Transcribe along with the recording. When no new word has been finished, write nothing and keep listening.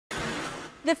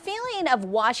The feeling of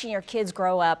watching your kids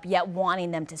grow up yet wanting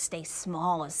them to stay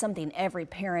small is something every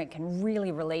parent can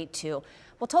really relate to.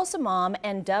 Well, Tulsa mom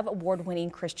and Dove Award-winning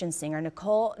Christian singer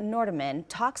Nichole Nordeman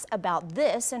talks about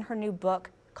this in her new book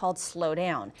called Slow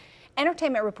Down.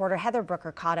 Entertainment reporter Heather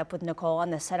Brooker caught up with Nichole on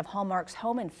the set of Hallmark's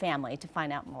Home and Family to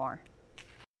find out more.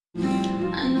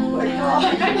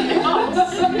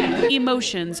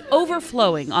 Emotions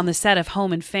overflowing on the set of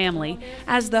Home and Family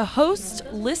as the hosts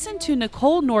listen to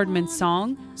Nichole Nordeman's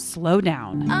song, Slow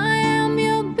Down. I am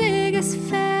your biggest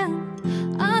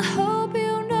fan. I hope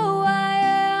you know I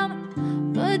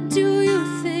am. But do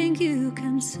you think you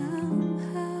can somehow?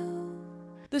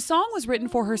 The song was written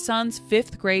for her son's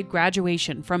 5th grade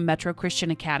graduation from Metro Christian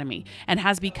Academy and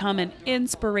has become an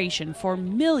inspiration for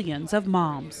millions of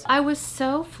moms. I was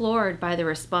so floored by the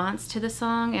response to the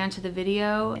song and to the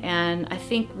video, and I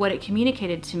think what it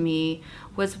communicated to me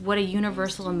was what a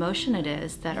universal emotion it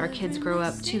is that our kids grow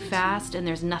up too fast and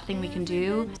there's nothing we can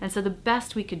do, and so the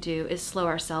best we could do is slow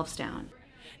ourselves down.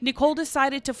 Nichole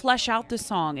decided to flesh out the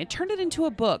song and turn it into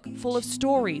a book full of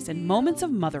stories and moments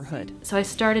of motherhood. So I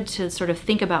started to sort of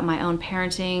think about my own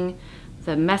parenting,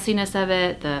 the messiness of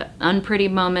it, the unpretty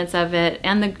moments of it,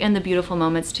 and the beautiful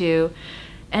moments too.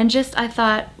 And just I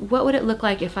thought, what would it look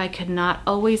like if I could not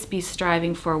always be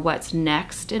striving for what's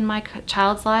next in my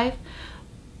child's life,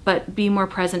 but be more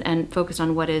present and focused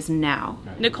on what is now.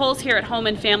 Nichole's here at Home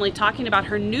and Family talking about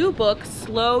her new book,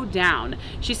 Slow Down.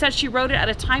 She said she wrote it at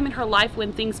a time in her life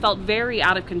when things felt very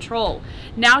out of control.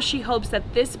 Now she hopes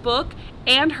that this book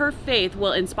and her faith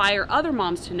will inspire other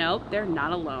moms to know they're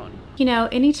not alone. You know,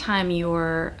 anytime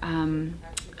you're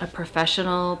a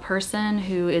professional person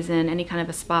who is in any kind of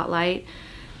a spotlight,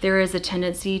 there is a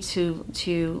tendency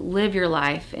to live your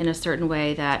life in a certain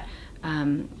way that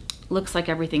looks like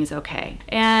everything's okay.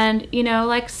 And, you know,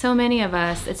 like so many of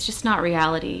us, it's just not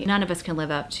reality. None of us can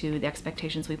live up to the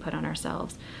expectations we put on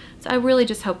ourselves. So I really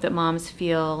just hope that moms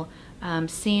feel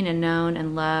seen and known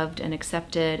and loved and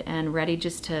accepted and ready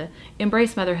just to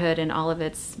embrace motherhood in all of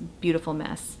its beautiful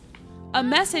mess. A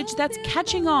message that's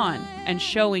catching on and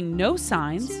showing no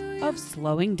signs of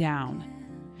slowing down.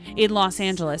 In Los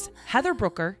Angeles, Heather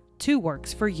Brooker, 2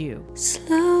 Works for You.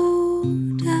 Slow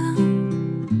down.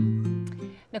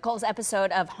 Nichole's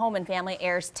episode of Home and Family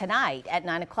airs tonight at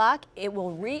 9 o'clock. It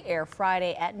will re-air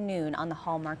Friday at noon on the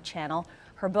Hallmark Channel.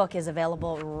 Her book is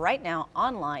available right now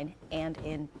online and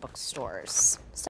in bookstores.